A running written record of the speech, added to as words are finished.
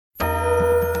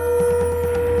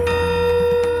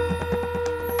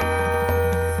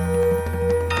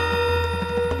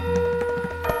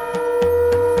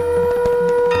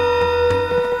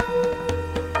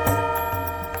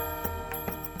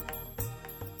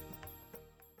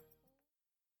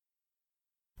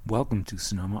Welcome to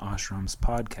Sonoma Ashram's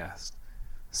podcast,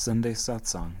 Sunday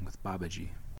Satsang with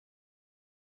Babaji.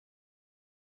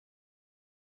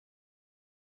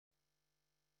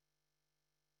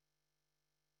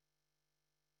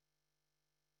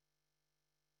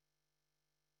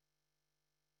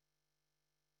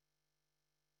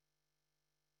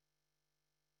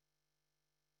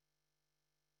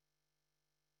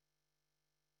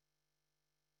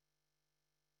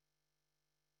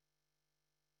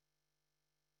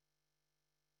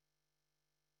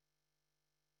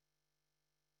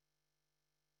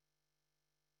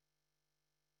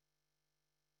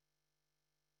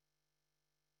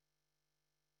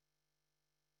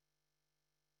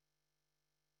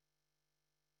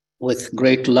 With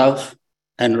great love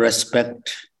and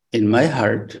respect in my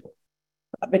heart.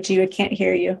 Babaji, I can't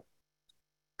hear you.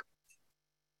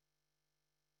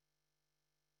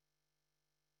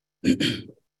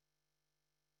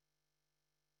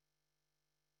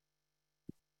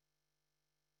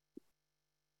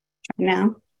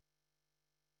 Now?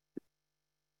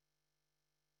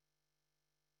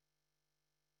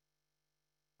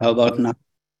 How about now?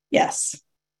 Yes.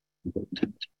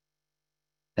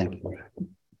 Thank you.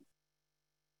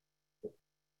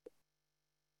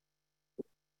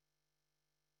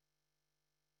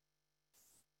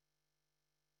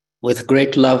 With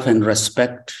great love and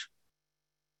respect,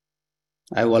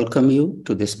 I welcome you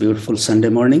to this beautiful Sunday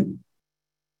morning.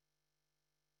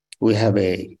 We have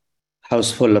a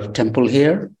house full of temple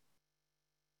here,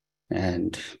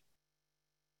 and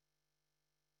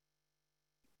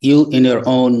you in your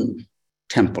own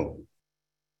temple.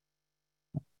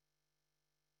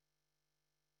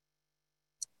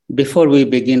 Before we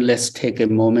begin, let's take a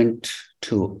moment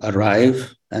to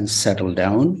arrive and settle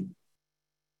down.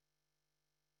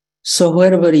 So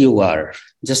wherever you are,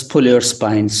 just pull your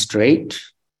spine straight.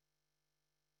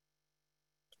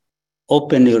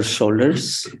 Open your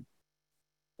shoulders.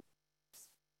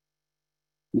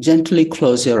 Gently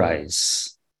close your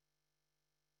eyes.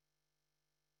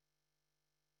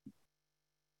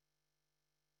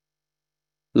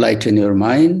 Lighten your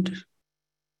mind.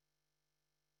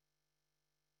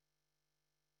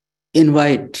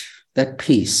 Invite that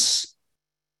peace,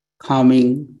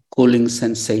 calming, cooling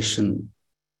sensation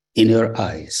in your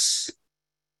eyes.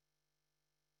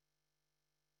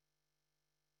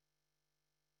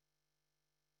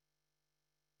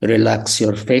 Relax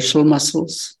your facial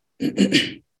muscles,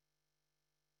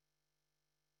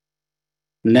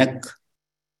 neck,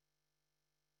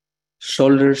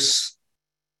 shoulders,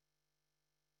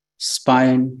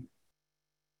 spine.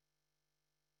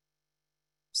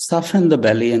 Soften the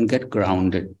belly and get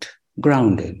grounded.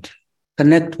 Grounded.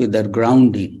 Connect with that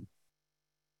grounding.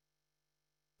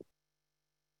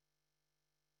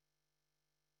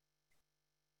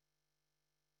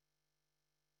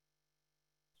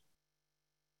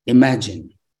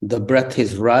 Imagine the breath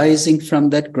is rising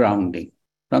from that grounding,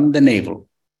 from the navel,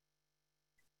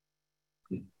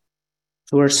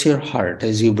 towards your heart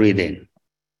as you breathe in.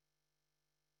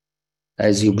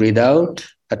 As you breathe out,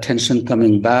 attention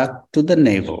coming back to the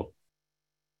navel.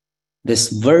 This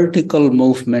vertical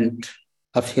movement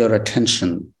of your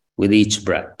attention with each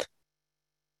breath.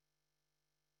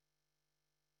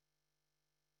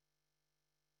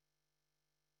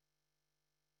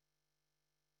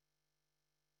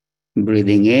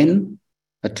 Breathing in,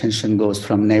 attention goes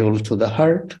from navel to the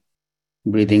heart.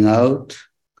 Breathing out,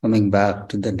 coming back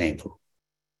to the navel.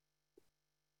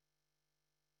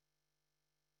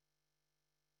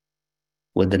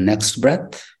 With the next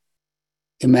breath,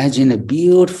 imagine a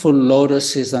beautiful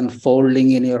lotus is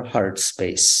unfolding in your heart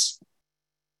space.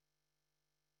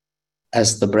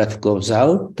 As the breath goes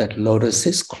out, that lotus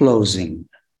is closing.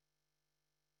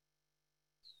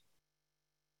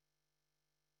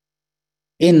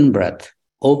 In breath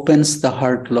opens the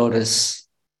heart lotus.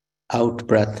 Out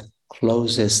breath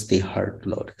closes the heart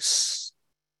lotus.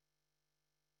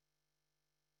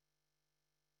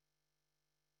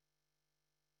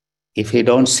 If you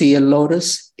don't see a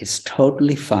lotus, it's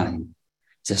totally fine.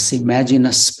 Just imagine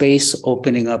a space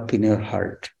opening up in your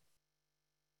heart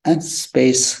and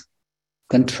space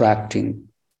contracting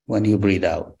when you breathe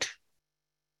out.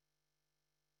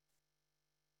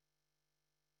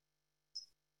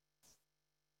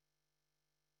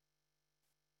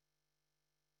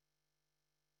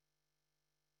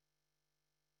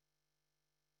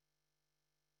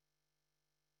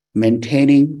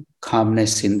 Maintaining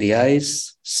calmness in the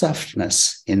eyes,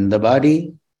 softness in the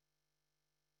body,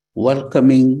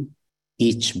 welcoming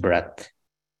each breath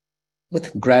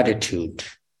with gratitude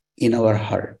in our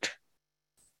heart.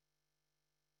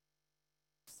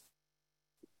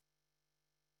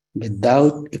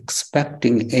 without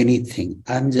expecting anything.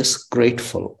 I'm just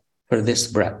grateful for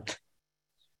this breath.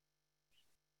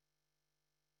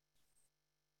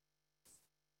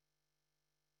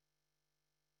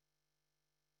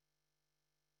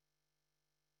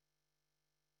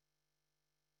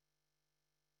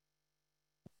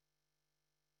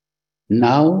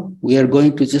 Now we are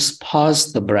going to just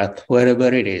pause the breath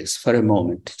wherever it is for a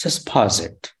moment. Just pause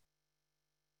it.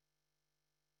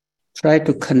 Try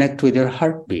to connect with your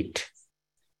heartbeat.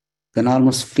 You can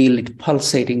almost feel it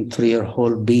pulsating through your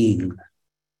whole being.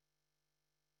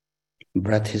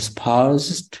 Breath is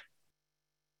paused,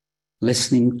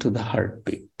 listening to the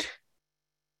heartbeat.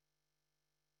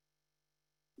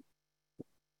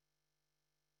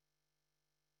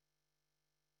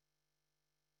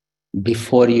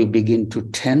 Before you begin to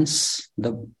tense,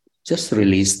 just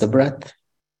release the breath.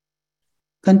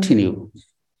 Continue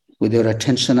with your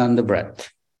attention on the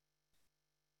breath.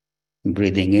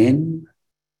 Breathing in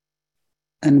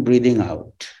and breathing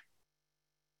out.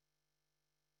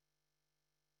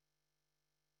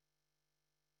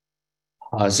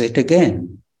 Pause it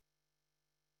again.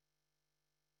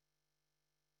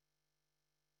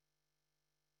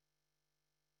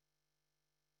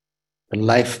 The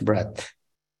life breath,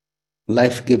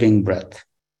 life-giving breath,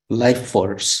 life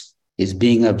force is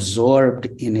being absorbed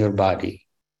in your body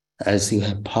as you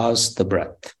have paused the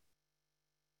breath.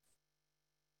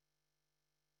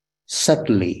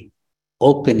 Subtly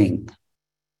opening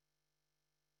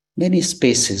many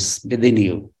spaces within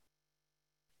you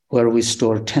where we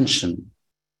store tension,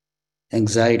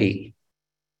 anxiety,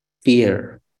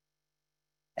 fear,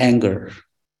 anger,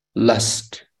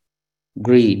 lust,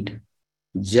 greed,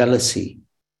 jealousy,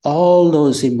 all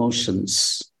those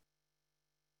emotions.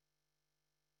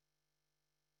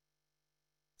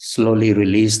 Slowly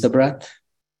release the breath.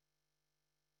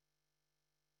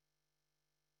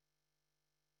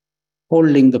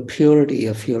 Holding the purity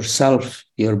of yourself,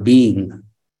 your being.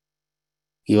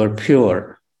 You are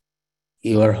pure.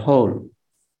 You are whole.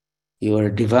 You are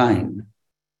divine.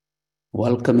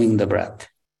 Welcoming the breath.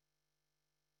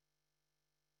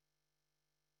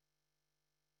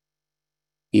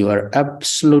 You are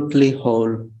absolutely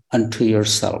whole unto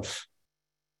yourself.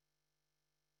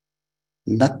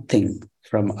 Nothing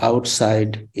from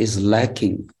outside is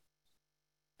lacking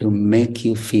to make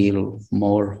you feel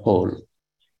more whole.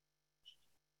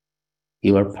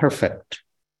 You are perfect,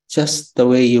 just the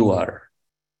way you are,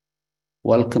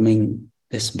 welcoming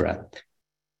this breath.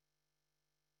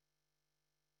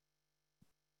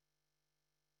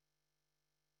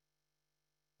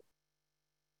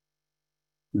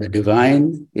 The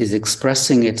divine is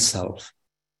expressing itself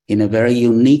in a very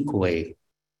unique way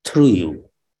through you.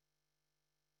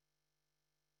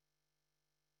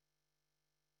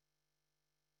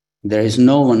 There is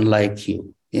no one like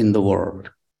you in the world.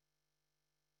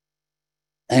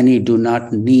 And you do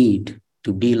not need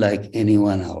to be like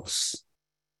anyone else.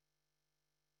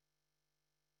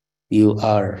 You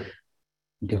are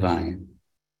divine.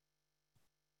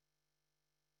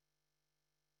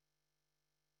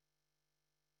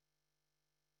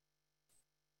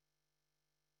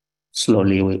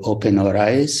 Slowly we open our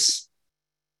eyes.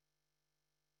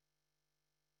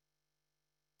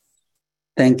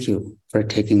 Thank you for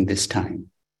taking this time.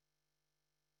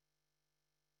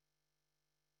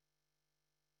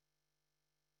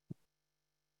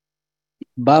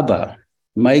 Baba,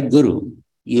 my guru,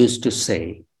 used to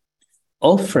say,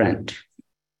 "Oh friend,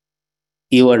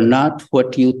 you are not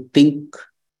what you think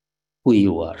who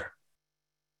you are."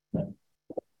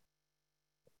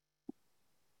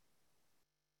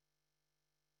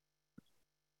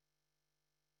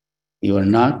 You are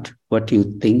not what you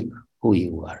think who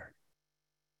you are.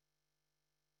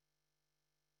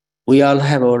 We all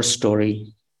have our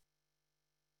story.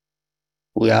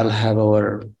 We all have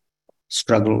our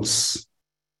struggles,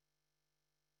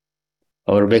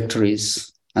 our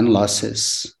victories and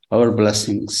losses, our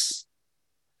blessings.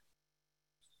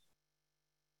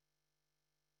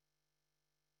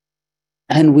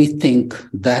 And we think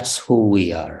that's who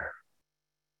we are.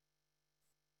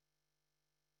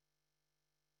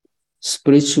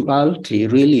 Spirituality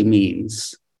really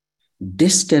means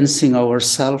distancing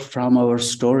ourselves from our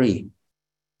story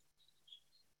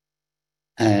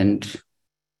and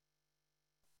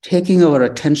taking our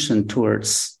attention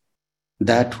towards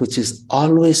that which is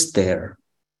always there,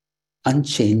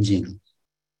 unchanging,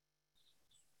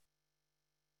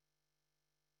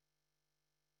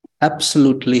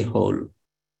 absolutely whole,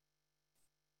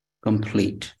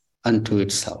 complete unto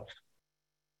itself.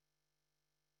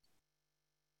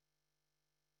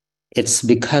 It's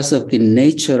because of the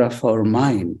nature of our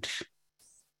mind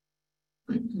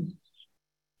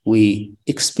we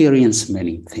experience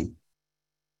many things.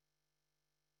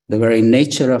 The very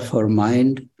nature of our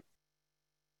mind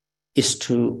is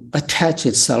to attach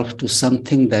itself to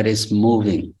something that is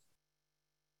moving.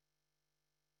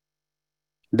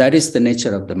 That is the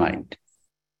nature of the mind.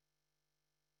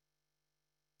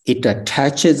 It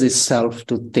attaches itself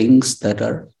to things that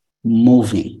are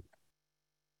moving.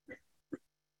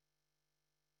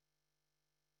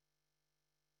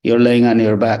 You're laying on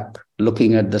your back,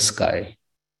 looking at the sky.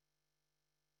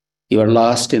 You are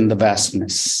lost in the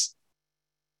vastness.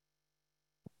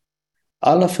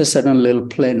 All of a sudden, a little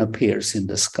plane appears in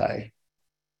the sky.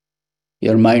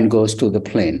 Your mind goes to the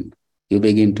plane. You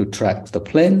begin to track the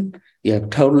plane. You have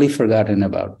totally forgotten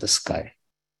about the sky.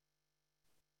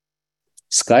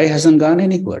 Sky hasn't gone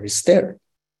anywhere. It's there.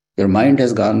 Your mind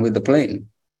has gone with the plane.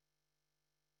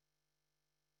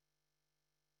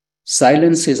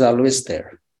 Silence is always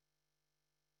there.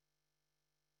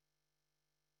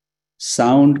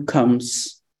 Sound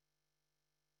comes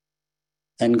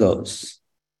and goes.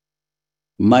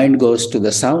 Mind goes to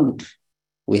the sound.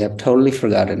 We have totally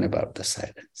forgotten about the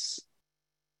silence.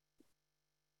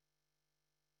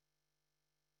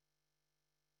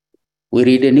 We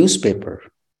read a newspaper,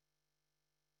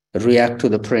 react to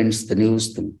the prints, the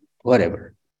news,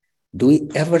 whatever. Do we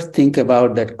ever think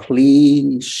about that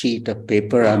clean sheet of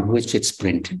paper on which it's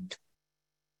printed?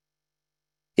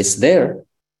 It's there,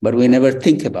 but we never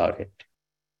think about it.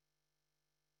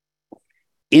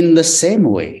 In the same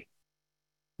way,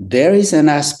 there is an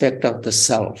aspect of the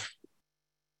self,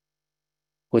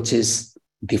 which is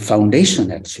the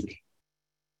foundation actually,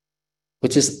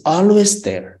 which is always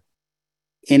there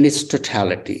in its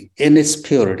totality, in its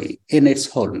purity, in its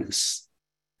wholeness.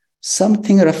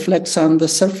 Something reflects on the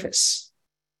surface.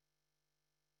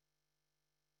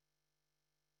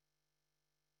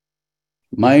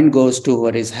 Mind goes to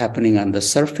what is happening on the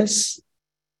surface,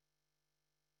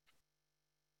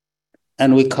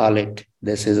 and we call it,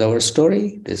 this is our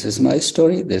story, this is my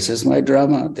story, this is my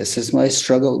drama, this is my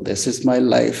struggle, this is my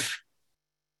life.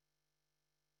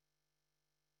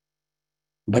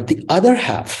 But the other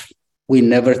half, we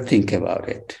never think about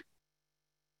it.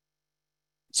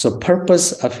 So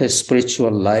purpose of a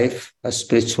spiritual life, a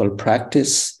spiritual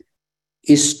practice,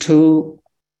 is to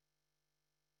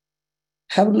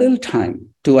have a little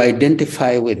time to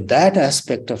identify with that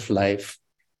aspect of life,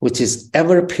 which is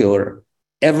ever pure,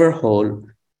 ever whole,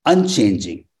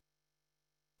 unchanging.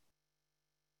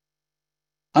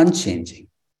 Unchanging.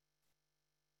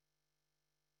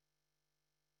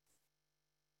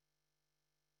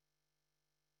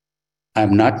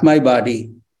 I'm not my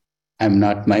body. I'm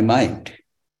not my mind.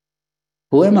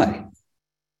 Who am I?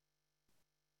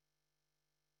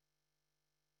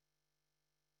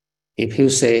 If you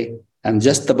say, I'm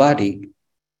just the body,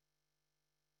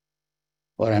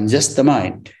 or I'm just the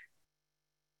mind,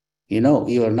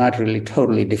 you are not really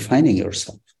totally defining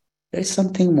yourself. There is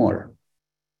something more.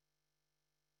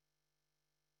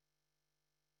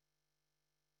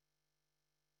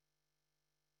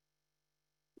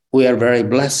 We are very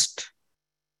blessed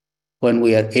when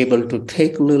we are able to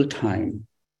take a little time,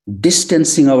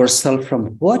 distancing ourselves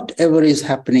from whatever is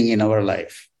happening in our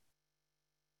life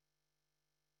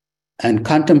and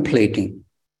contemplating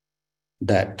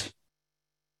that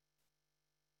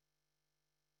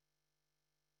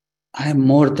I am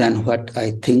more than what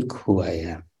I think who I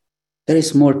am. There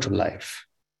is more to life.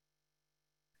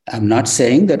 I'm not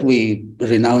saying that we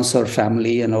renounce our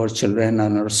family and our children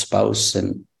and our spouse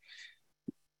and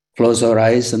close our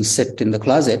eyes and sit in the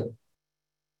closet.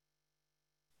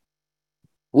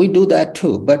 We do that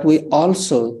too, but we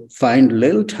also find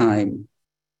little time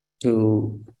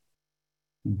to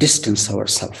distance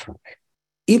ourselves from it,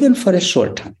 even for a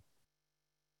short time.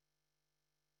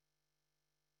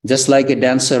 Just like a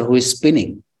dancer who is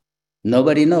spinning.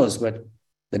 Nobody knows, but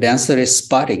the dancer is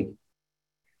spotting.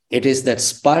 It is that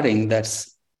spotting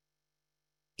that's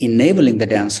enabling the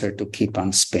dancer to keep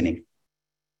on spinning.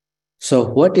 So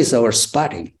what is our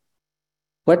spotting?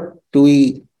 What do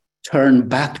we turn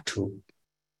back to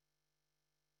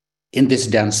in this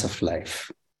dance of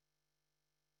life?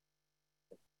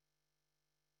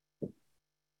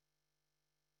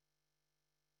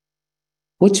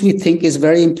 Which we think is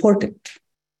very important,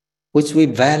 which we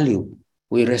value,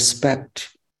 we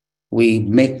respect, we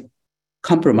make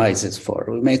compromises for,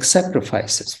 we make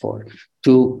sacrifices for,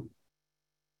 to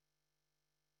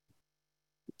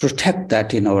protect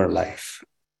that in our life.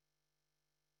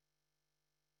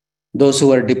 Those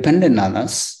who are dependent on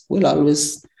us will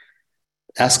always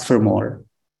ask for more,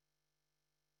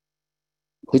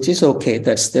 which is okay.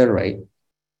 That's their right.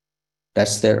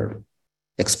 That's their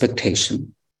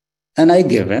expectation. And I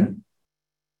give in.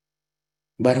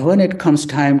 But when it comes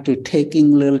time to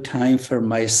taking a little time for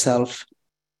myself,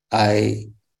 I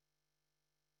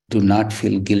do not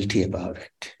feel guilty about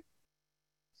it.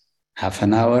 Half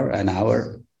an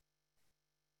hour.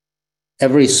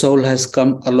 Every soul has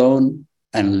come alone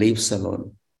and leaves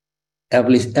alone.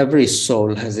 Every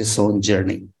soul has its own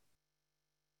journey.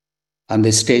 On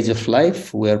this stage of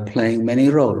life, we are playing many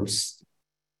roles.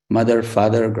 Mother,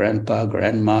 father, grandpa,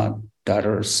 grandma,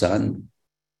 daughter, son.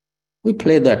 We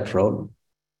play that role.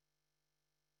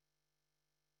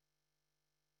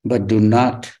 But do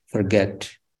not forget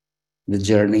the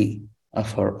journey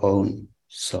of our own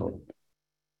soul.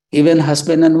 Even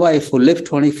husband and wife who live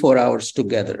 24 hours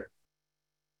together,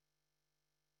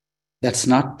 that's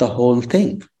not the whole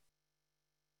thing.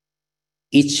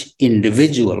 Each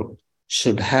individual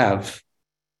should have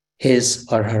his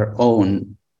or her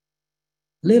own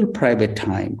little private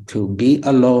time to be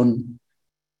alone,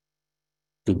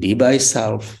 to be by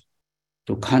self,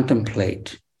 to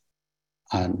contemplate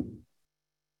on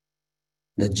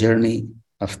the journey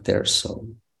of their soul.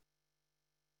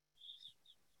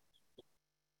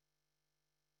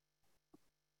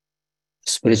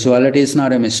 Spirituality is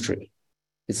not a mystery.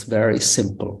 It's very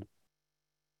simple.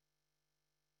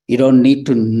 You don't need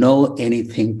to know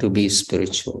anything to be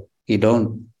spiritual. You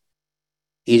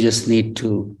just need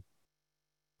to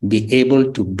be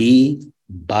able to be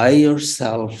by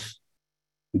yourself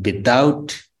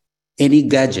without any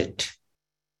gadget,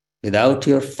 without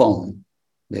your phone,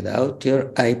 without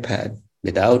your iPad,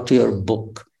 without your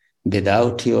book,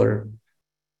 without your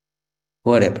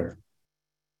whatever.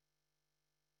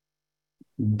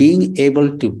 Being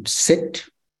able to sit,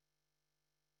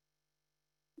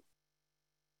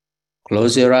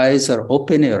 close your eyes or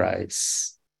open your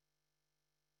eyes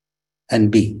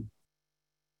and be.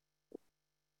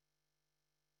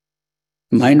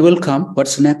 Mind will come.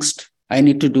 What's next? I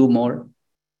need to do more.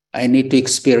 I need to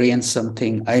experience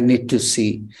something. I need to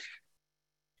see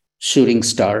shooting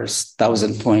stars,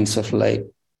 1,000 points of light.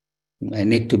 I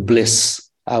need to bliss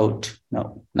out.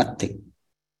 No, nothing.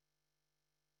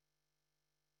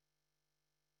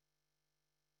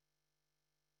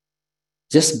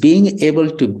 Just being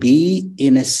able to be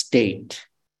in a state.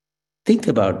 Think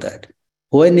about that.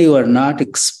 When you are not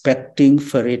expecting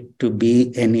for it to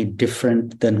be any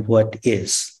different than what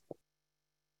is.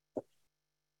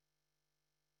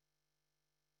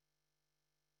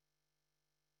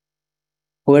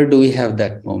 Where do we have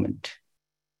that moment?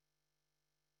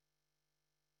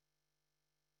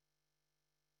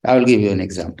 I will give you an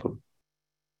example.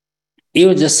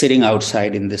 You're just sitting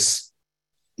outside in this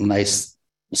nice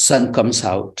sun comes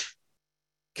out.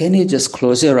 Can you just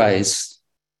close your eyes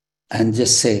and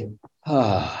just say,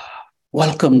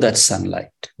 welcome that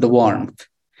sunlight, the warmth.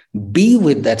 Be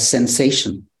with that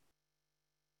sensation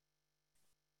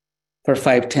for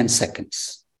 5-10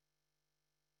 seconds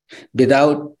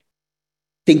without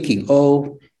thinking,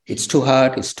 oh, it's too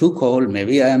hot, it's too cold,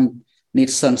 maybe I need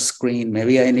sunscreen,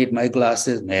 maybe I need my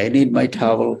glasses, maybe I need my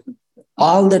towel.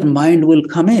 All that mind will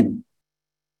come in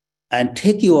and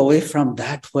take you away from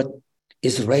that what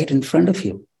is right in front of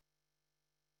you.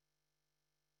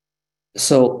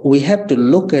 So we have to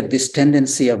look at this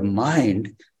tendency of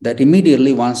mind that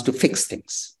immediately wants to fix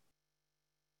things,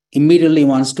 immediately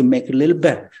wants to make it a little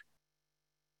better.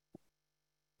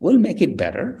 We'll make it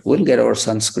better. We'll get our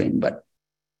sunscreen, but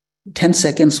 10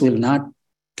 seconds will not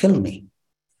kill me.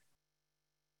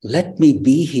 Let me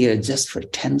be here just for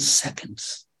 10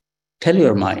 seconds. Tell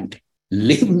your mind,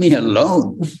 leave me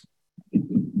alone.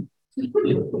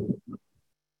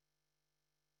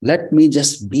 Let me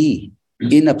just be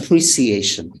in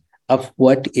appreciation of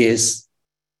what is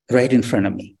right in front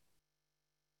of me.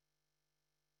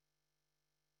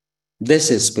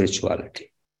 This is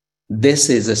spirituality. This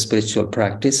is a spiritual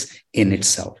practice in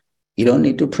itself. You don't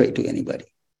need to pray to anybody.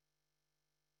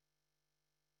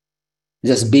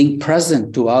 Just being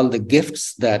present to all the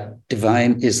gifts that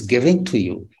divine is giving to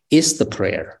you is the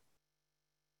prayer.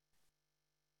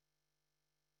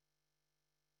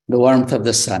 The warmth of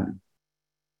the sun,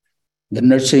 the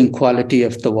nurturing quality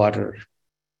of the water,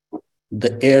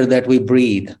 the air that we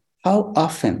breathe. How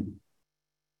often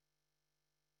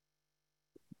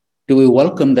do we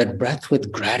welcome that breath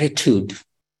with gratitude?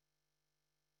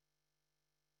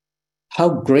 How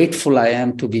grateful I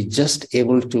am to be just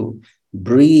able to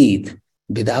breathe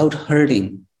without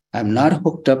hurting. I'm not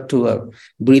hooked up to a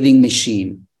breathing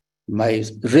machine. My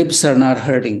ribs are not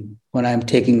hurting when I'm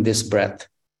taking this breath.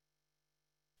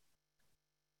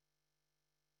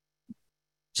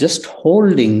 Just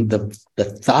holding the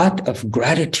thought of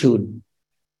gratitude,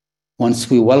 once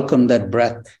we welcome that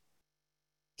breath,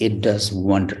 it does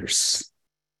wonders.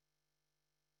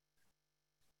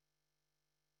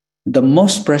 the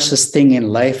most precious thing in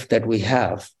life that we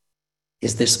have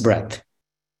is this breath.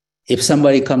 If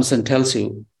somebody comes and tells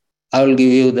you, I will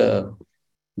give you the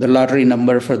lottery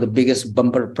number for the biggest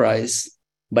bumper prize,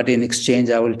 but in exchange,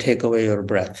 I will take away your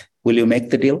breath. Will you make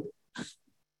the deal?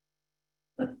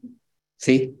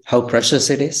 See how precious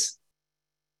it is?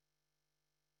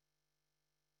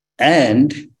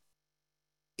 And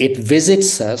it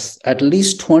visits us at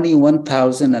least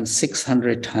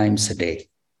 21,600 times a day.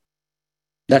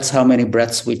 That's how many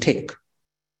breaths we take.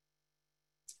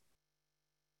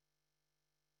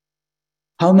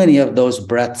 How many of those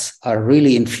breaths are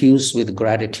really infused with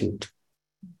gratitude?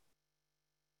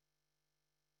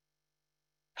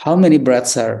 How many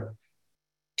breaths are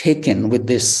taken with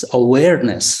this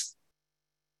awareness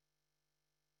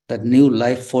that new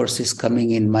life force is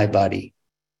coming in my body?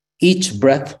 Each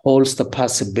breath holds the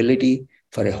possibility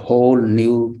for a whole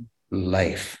new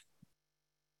life.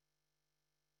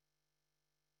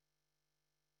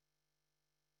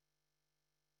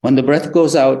 When the breath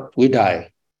goes out, we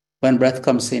die. When breath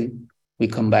comes in, we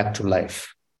come back to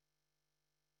life.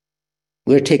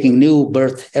 We're taking new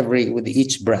birth with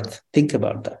each breath. Think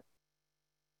about that.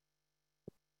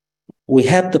 We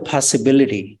have the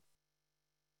possibility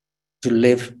to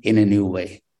live in a new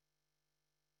way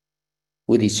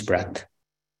with each breath.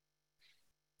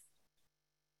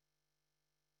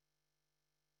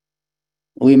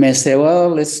 We may say,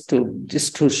 well, it's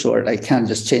too short. I can't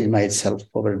just change myself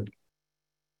over.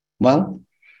 Well,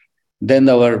 then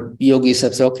our yogi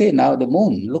says, okay, now the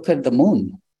moon, look at the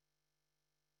moon.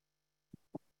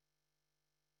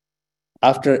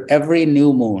 After every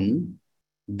new moon,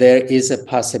 there is a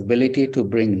possibility to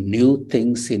bring new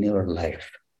things in your life.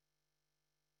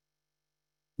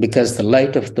 Because the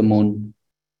light of the moon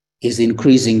is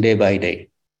increasing day by day.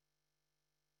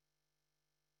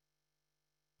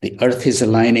 The earth is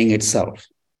aligning itself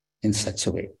in such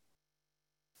a way.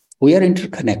 We are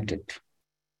interconnected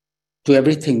to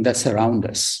everything that's around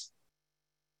us.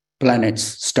 Planets,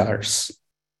 stars,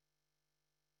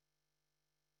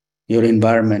 your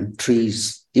environment,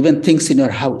 trees, even things in your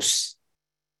house.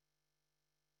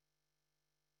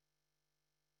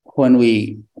 When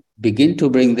we begin to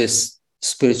bring this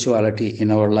spirituality in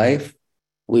our life,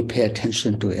 we pay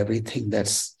attention to everything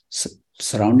that's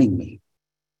surrounding me.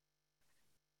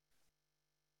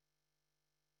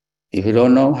 If you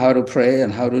don't know how to pray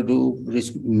and how to do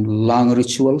long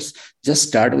rituals, just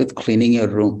start with cleaning your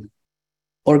room,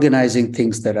 organizing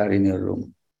things that are in your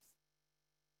room,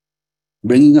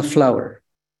 bringing a flower,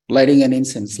 lighting an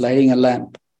incense, lighting a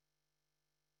lamp.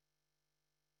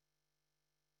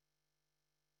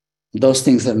 Those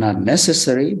things are not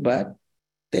necessary, but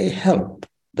they help.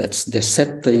 They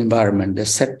set the environment, they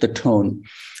set the tone.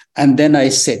 And then I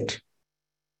sit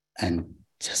and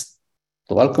just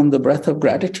welcome the breath of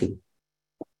gratitude.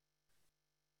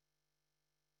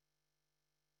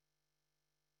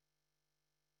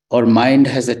 Our mind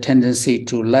has a tendency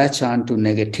to latch on to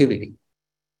negativity.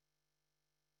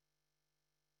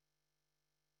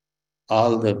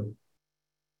 All the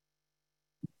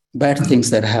bad things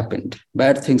that happened,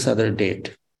 bad things others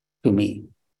did to me.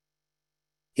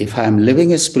 If I'm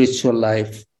living a spiritual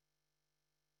life,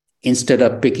 instead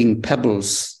of picking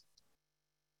pebbles,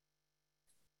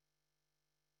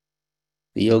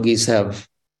 the yogis have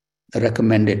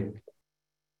recommended,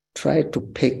 try to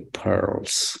pick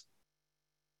pearls.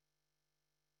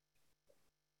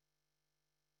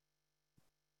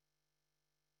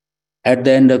 At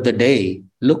the end of the day,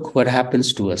 look what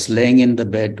happens to us. Laying in the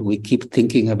bed, we keep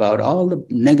thinking about all the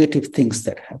negative things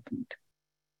that happened.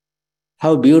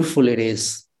 How beautiful it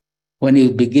is when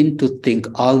you begin to think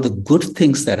all the good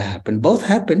things that happened. Both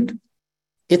happened.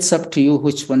 It's up to you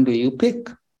which one do you pick.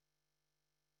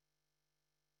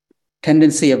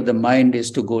 Tendency of the mind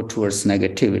is to go towards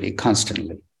negativity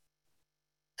constantly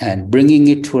and bringing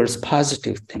it towards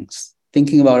positive things.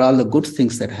 Thinking about all the good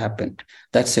things that happened.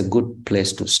 That's a good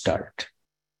place to start.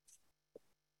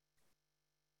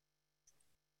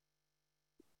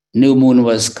 New moon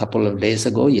was a couple of days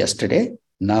ago, yesterday.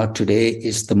 Now today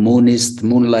the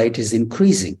moonlight is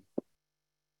increasing.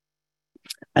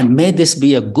 And may this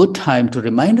be a good time to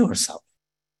remind ourselves,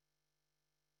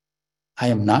 I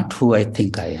am not who I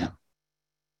think I am.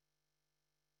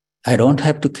 I don't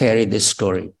have to carry this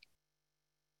story.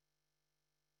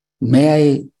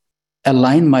 May I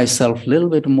align myself a little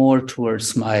bit more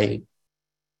towards my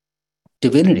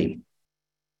divinity.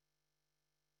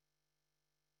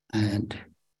 And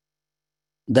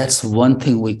that's one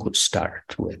thing we could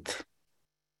start with.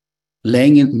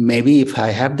 Laying in, maybe if I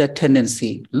have that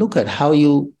tendency, look at how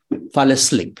you fall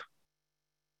asleep.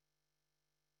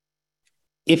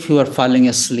 If you are falling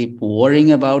asleep,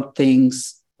 worrying about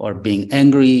things, or being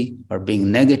angry or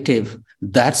being negative,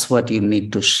 that's what you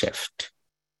need to shift.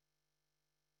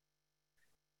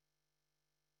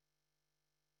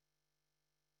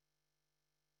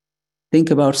 Think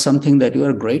about something that you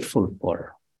are grateful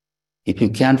for. If you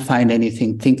can't find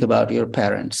anything, think about your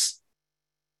parents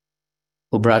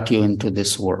who brought you into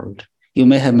this world. You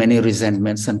may have many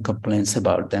resentments and complaints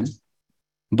about them,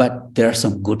 but there are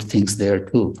some good things there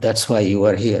too. That's why you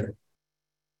are here.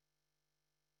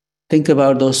 Think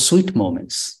about those sweet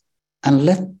moments and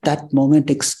let that moment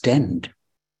extend.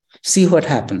 See what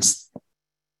happens.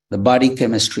 The body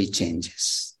chemistry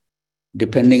changes.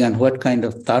 Depending on what kind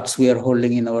of thoughts we are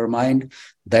holding in our mind,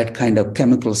 that kind of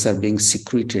chemicals are being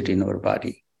secreted in our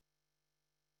body.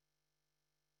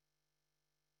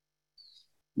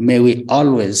 May we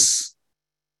always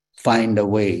find a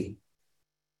way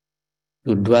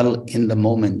to dwell in the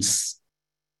moments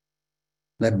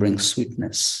that bring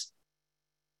sweetness.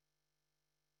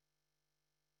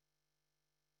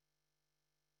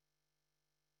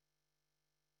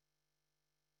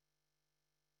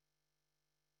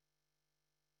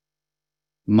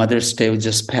 Mother's Day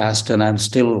just passed, and I'm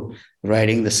still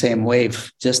riding the same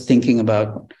wave, just thinking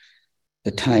about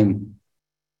the time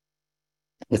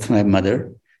with my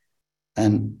mother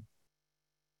and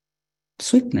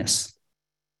sweetness.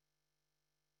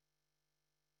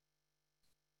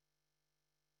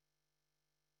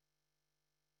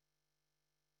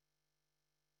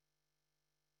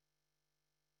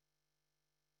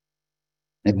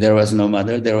 If there was no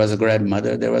mother, there was a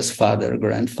grandmother, there was father,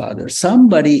 grandfather.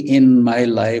 Somebody in my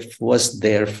life was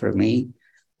there for me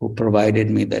who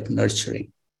provided me that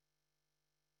nurturing.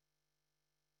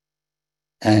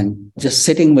 And just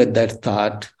sitting with that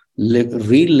thought,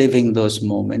 reliving those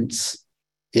moments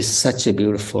is such a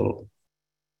beautiful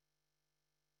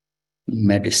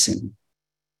medicine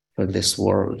for this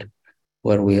world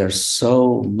where we are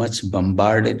so much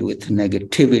bombarded with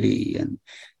negativity. And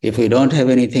if we don't have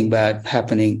anything bad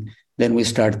happening, then we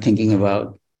start thinking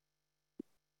about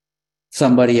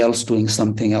somebody else doing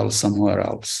something else somewhere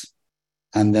else.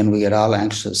 And then we get all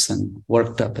anxious and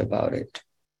worked up about it.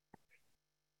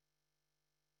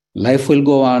 Life will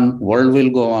go on, world will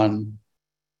go on.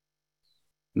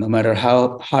 No matter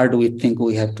how hard we think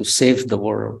we have to save the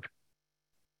world.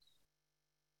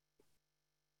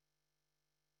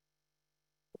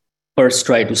 First,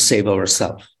 try to save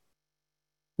ourselves.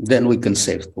 Then we can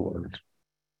save the world.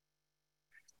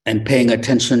 And paying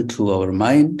attention to our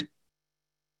mind,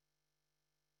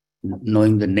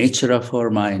 knowing the nature of our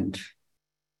mind,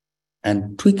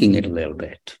 and tweaking it a little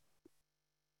bit.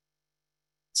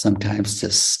 Sometimes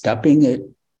just stopping it,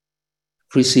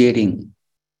 appreciating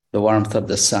the warmth of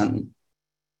the sun,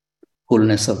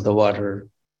 coolness of the water,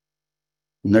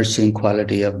 nurturing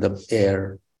quality of the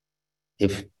air.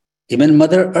 If even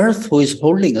Mother Earth, who is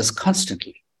holding us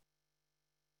constantly,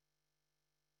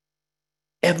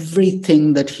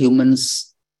 everything that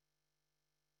humans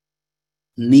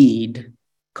need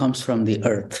comes from the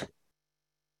earth,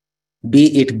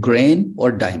 be it grain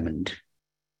or diamond.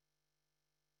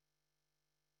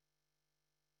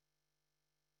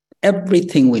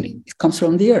 Everything we need, it comes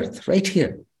from the earth right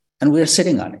here, and we're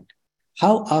sitting on it.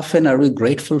 How often are we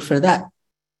grateful for that?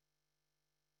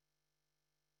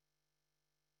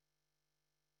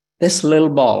 This little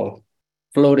ball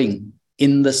floating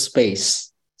in the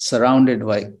space, surrounded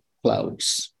by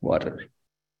clouds, water.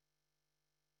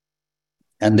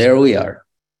 And there we are,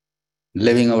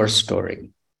 living our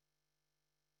story.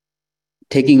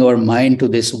 Taking our mind to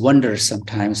this wonder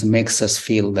sometimes makes us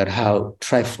feel that how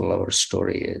trifle our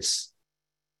story is.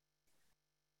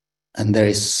 And there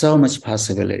is so much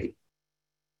possibility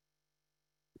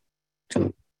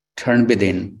to turn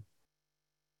within.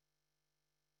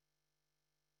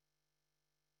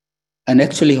 And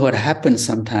actually what happens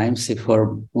sometimes, if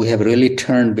we have really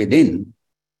turned within,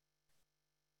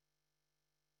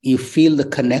 you feel the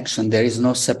connection. There is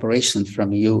no separation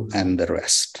from you and the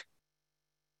rest.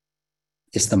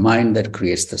 It's the mind that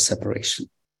creates the separation.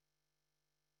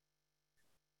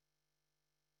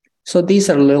 So these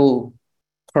are little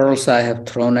pearls I have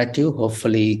thrown at you.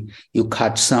 Hopefully you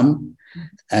caught some.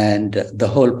 And the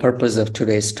whole purpose of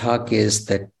today's talk is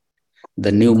that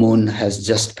the new moon has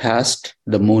just passed.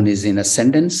 The moon is in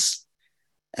ascendance,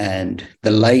 and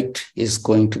the light is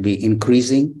going to be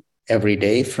increasing every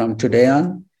day from today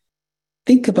on.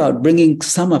 Think about bringing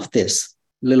some of this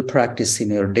little practice in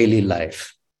your daily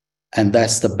life. And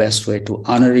that's the best way to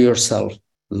honor yourself,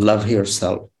 love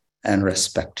yourself, and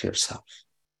respect yourself.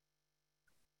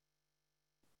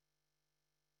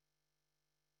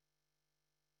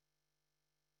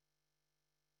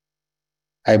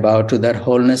 I bow to that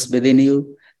wholeness within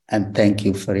you and thank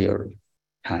you for your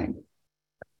time.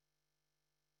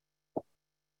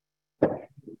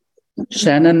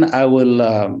 Shannon, I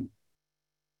will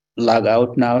log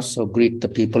out now, so greet the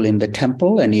people in the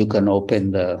temple, and you can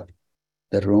open the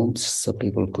rooms so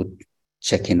people could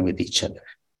check in with each other.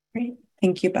 Great.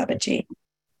 Thank you, Babaji.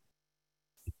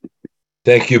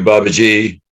 Thank you,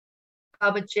 Babaji.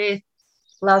 Babaji,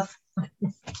 love.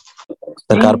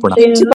 Sarkar Pranam.